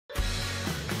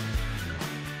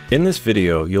In this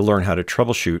video, you'll learn how to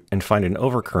troubleshoot and find an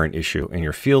overcurrent issue in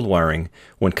your field wiring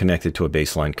when connected to a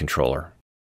baseline controller.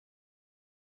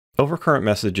 Overcurrent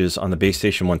messages on the base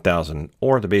station 1000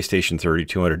 or the base station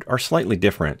 3200 are slightly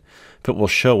different, but will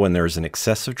show when there is an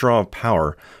excessive draw of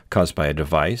power caused by a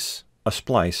device, a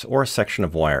splice, or a section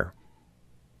of wire.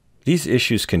 These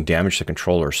issues can damage the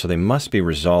controller, so they must be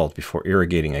resolved before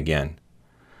irrigating again.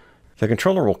 The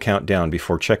controller will count down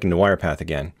before checking the wire path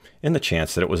again, in the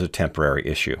chance that it was a temporary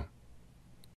issue.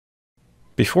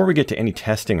 Before we get to any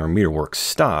testing or meter work,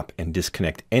 stop and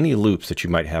disconnect any loops that you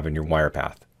might have in your wire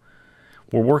path.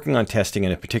 We're working on testing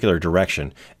in a particular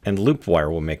direction, and looped wire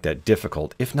will make that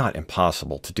difficult, if not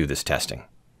impossible, to do this testing.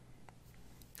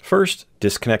 First,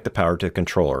 disconnect the power to the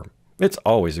controller. It's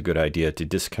always a good idea to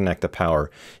disconnect the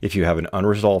power if you have an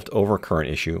unresolved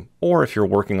overcurrent issue, or if you're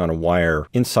working on a wire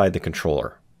inside the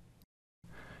controller.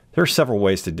 There are several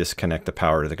ways to disconnect the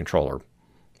power to the controller.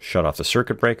 Shut off the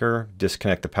circuit breaker,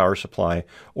 disconnect the power supply,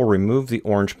 or remove the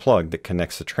orange plug that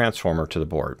connects the transformer to the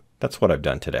board. That's what I've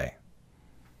done today.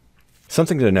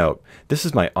 Something to note, this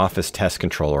is my office test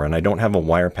controller and I don't have a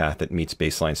wire path that meets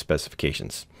baseline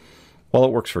specifications. While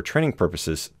it works for training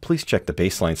purposes, please check the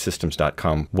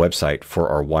baselinesystems.com website for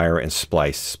our wire and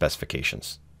splice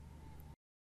specifications.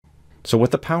 So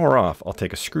with the power off, I'll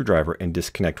take a screwdriver and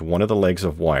disconnect one of the legs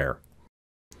of wire.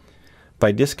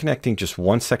 By disconnecting just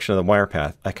one section of the wire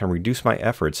path, I can reduce my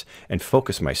efforts and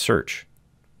focus my search.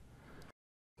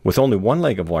 With only one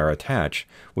leg of wire attached,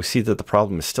 we see that the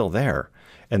problem is still there,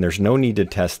 and there's no need to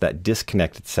test that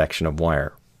disconnected section of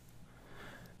wire.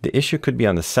 The issue could be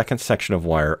on the second section of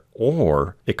wire,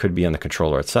 or it could be on the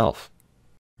controller itself.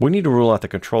 We need to rule out the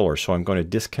controller, so I'm going to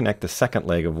disconnect the second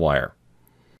leg of wire.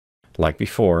 Like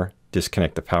before,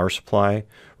 disconnect the power supply,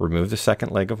 remove the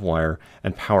second leg of wire,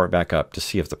 and power it back up to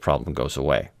see if the problem goes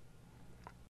away.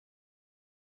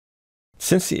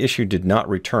 Since the issue did not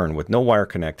return with no wire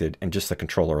connected and just the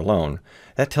controller alone,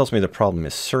 that tells me the problem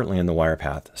is certainly in the wire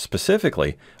path,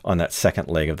 specifically on that second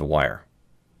leg of the wire.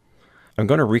 I'm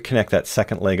going to reconnect that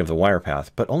second leg of the wire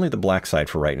path, but only the black side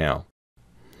for right now.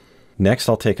 Next,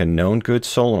 I'll take a known good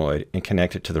solenoid and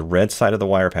connect it to the red side of the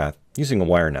wire path using a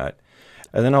wire nut,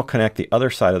 and then I'll connect the other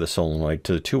side of the solenoid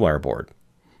to the 2-wire board.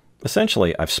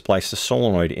 Essentially, I've spliced the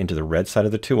solenoid into the red side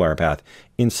of the 2-wire path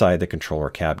inside the controller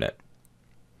cabinet.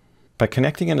 By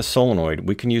connecting in a solenoid,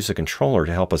 we can use the controller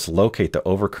to help us locate the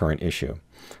overcurrent issue.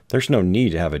 There's no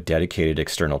need to have a dedicated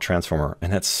external transformer,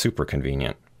 and that's super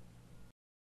convenient.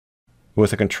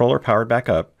 With the controller powered back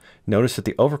up, notice that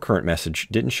the overcurrent message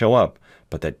didn't show up,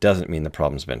 but that doesn't mean the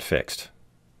problem's been fixed.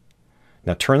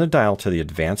 Now turn the dial to the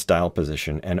advanced dial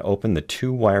position and open the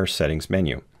 2-wire settings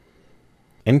menu.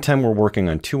 Anytime we're working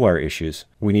on 2-wire issues,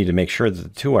 we need to make sure that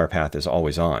the 2-wire path is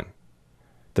always on.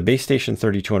 The base station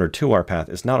 3200 2-wire path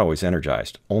is not always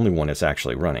energized, only when it's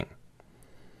actually running.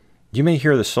 You may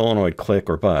hear the solenoid click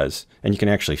or buzz, and you can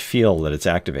actually feel that it's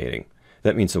activating.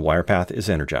 That means the wire path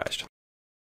is energized.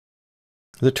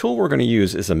 The tool we're going to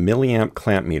use is a milliamp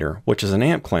clamp meter, which is an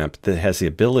amp clamp that has the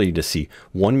ability to see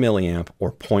 1 milliamp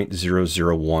or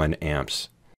 0.001 amps.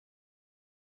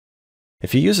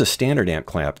 If you use a standard amp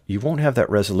clamp, you won't have that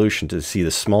resolution to see the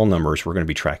small numbers we're going to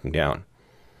be tracking down.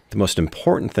 The most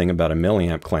important thing about a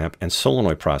milliamp clamp and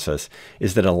solenoid process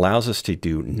is that it allows us to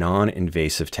do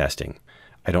non-invasive testing.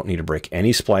 I don't need to break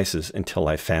any splices until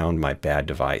I've found my bad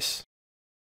device.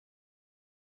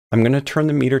 I'm going to turn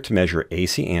the meter to measure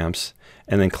AC amps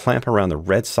and then clamp around the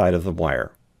red side of the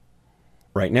wire.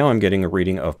 Right now I'm getting a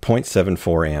reading of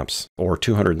 0.74 amps or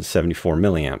 274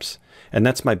 milliamps, and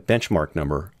that's my benchmark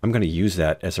number. I'm going to use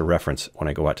that as a reference when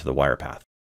I go out to the wire path.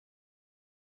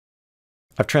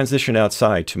 I've transitioned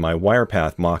outside to my wire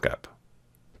path mock-up.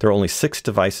 There are only 6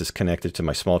 devices connected to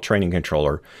my small training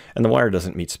controller, and the wire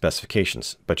doesn't meet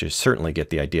specifications, but you certainly get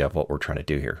the idea of what we're trying to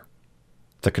do here.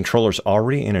 The controller's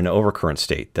already in an overcurrent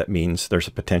state. That means there's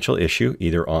a potential issue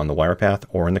either on the wire path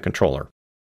or in the controller.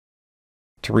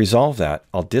 To resolve that,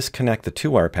 I'll disconnect the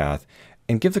 2-wire path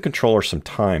and give the controller some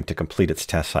time to complete its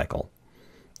test cycle.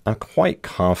 I'm quite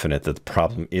confident that the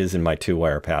problem is in my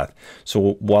 2-wire path,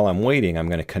 so while I'm waiting, I'm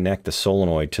going to connect the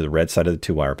solenoid to the red side of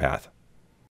the 2-wire path.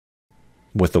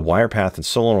 With the wire path and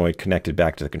solenoid connected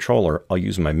back to the controller, I'll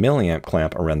use my milliamp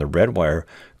clamp around the red wire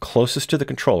closest to the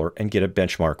controller and get a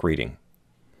benchmark reading.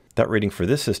 That reading for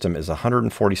this system is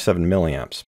 147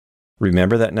 milliamps.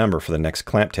 Remember that number for the next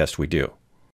clamp test we do.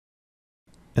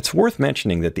 It's worth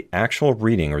mentioning that the actual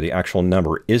reading or the actual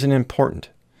number isn't important.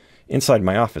 Inside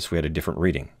my office we had a different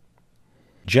reading.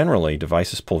 Generally,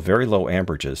 devices pull very low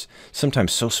amperages,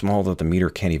 sometimes so small that the meter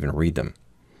can't even read them.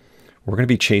 We're going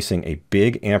to be chasing a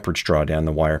big amperage draw down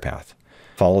the wire path.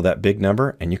 Follow that big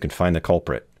number and you can find the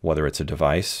culprit. whether it's a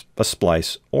device, a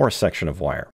splice, or a section of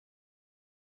wire.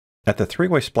 At the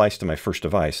three-way splice to my first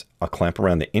device, I'll clamp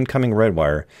around the incoming red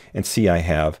wire and see I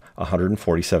have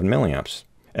 147 milliamps.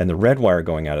 And the red wire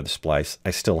going out of the splice, I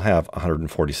still have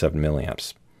 147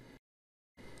 milliamps.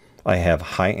 I have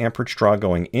high amperage draw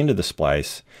going into the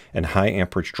splice and high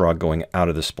amperage draw going out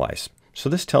of the splice. So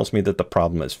this tells me that the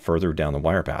problem is further down the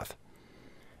wire path.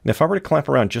 And if I were to clamp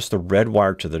around just the red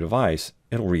wire to the device,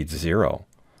 it'll read 0.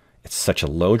 It's such a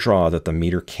low draw that the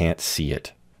meter can't see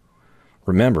it.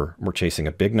 Remember, we're chasing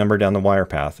a big number down the wire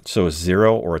path, so a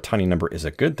 0 or a tiny number is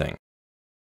a good thing.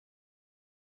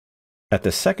 At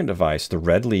the second device, the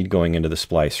red lead going into the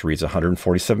splice reads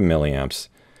 147 milliamps,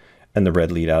 and the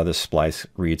red lead out of the splice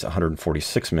reads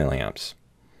 146 milliamps.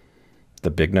 The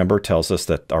big number tells us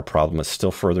that our problem is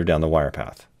still further down the wire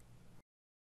path.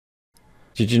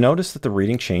 Did you notice that the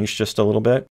reading changed just a little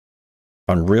bit?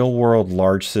 On real-world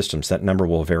large systems, that number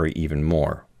will vary even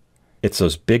more. It's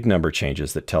those big number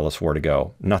changes that tell us where to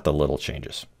go, not the little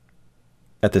changes.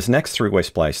 At this next three-way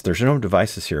splice, there's no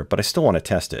devices here, but I still want to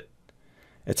test it.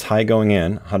 It's high going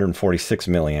in, 146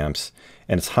 milliamps,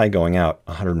 and it's high going out,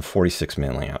 146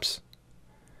 milliamps.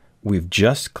 We've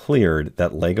just cleared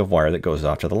that leg of wire that goes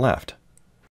off to the left.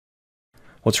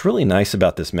 What's really nice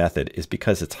about this method is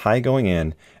because it's high going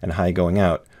in and high going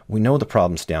out, we know the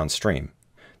problem's downstream.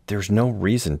 There's no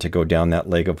reason to go down that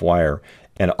leg of wire,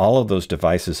 and all of those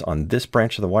devices on this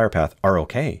branch of the wire path are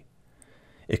okay.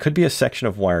 It could be a section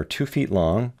of wire 2 feet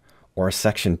long or a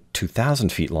section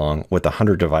 2,000 feet long with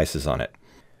 100 devices on it.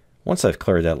 Once I've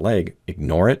cleared that leg,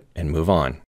 ignore it and move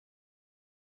on.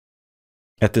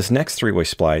 At this next three-way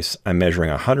splice, I'm measuring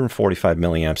 145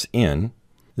 milliamps in,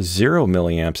 0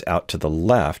 milliamps out to the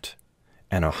left,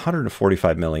 and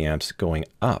 145 milliamps going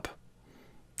up.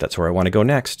 That's where I want to go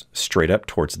next, straight up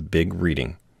towards the big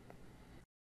reading.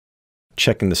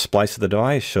 Checking the splice of the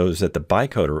device shows that the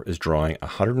bicoder is drawing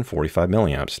 145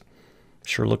 milliamps.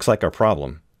 Sure looks like our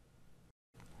problem.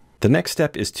 The next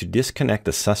step is to disconnect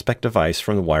the suspect device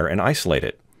from the wire and isolate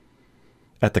it.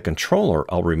 At the controller,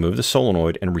 I'll remove the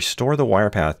solenoid and restore the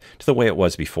wire path to the way it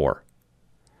was before.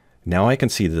 Now I can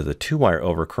see that the 2-wire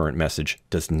overcurrent message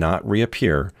does not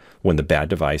reappear when the bad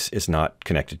device is not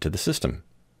connected to the system.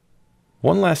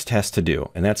 One last test to do,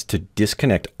 and that's to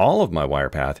disconnect all of my wire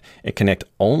path and connect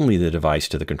only the device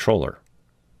to the controller.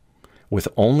 With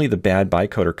only the bad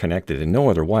bicoder connected and no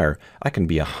other wire, I can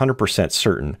be 100%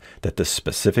 certain that this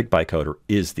specific bicoder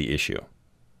is the issue.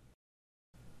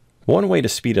 One way to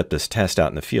speed up this test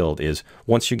out in the field is,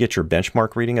 once you get your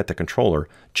benchmark reading at the controller,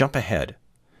 jump ahead.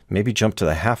 Maybe jump to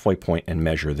the halfway point and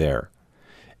measure there.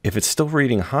 If it's still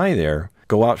reading high there,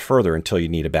 go out further until you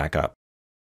need a backup.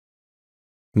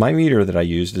 My meter that I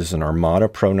used is an Armada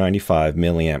Pro 95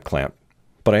 milliamp clamp,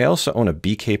 but I also own a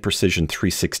BK Precision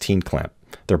 316 clamp.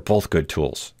 They're both good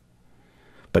tools.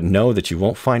 But know that you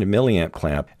won't find a milliamp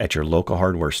clamp at your local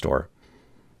hardware store.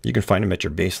 You can find them at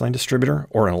your baseline distributor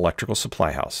or an electrical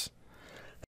supply house.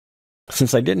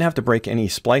 Since I didn't have to break any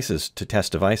splices to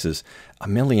test devices, a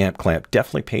milliamp clamp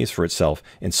definitely pays for itself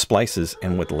in splices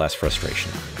and with less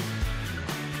frustration.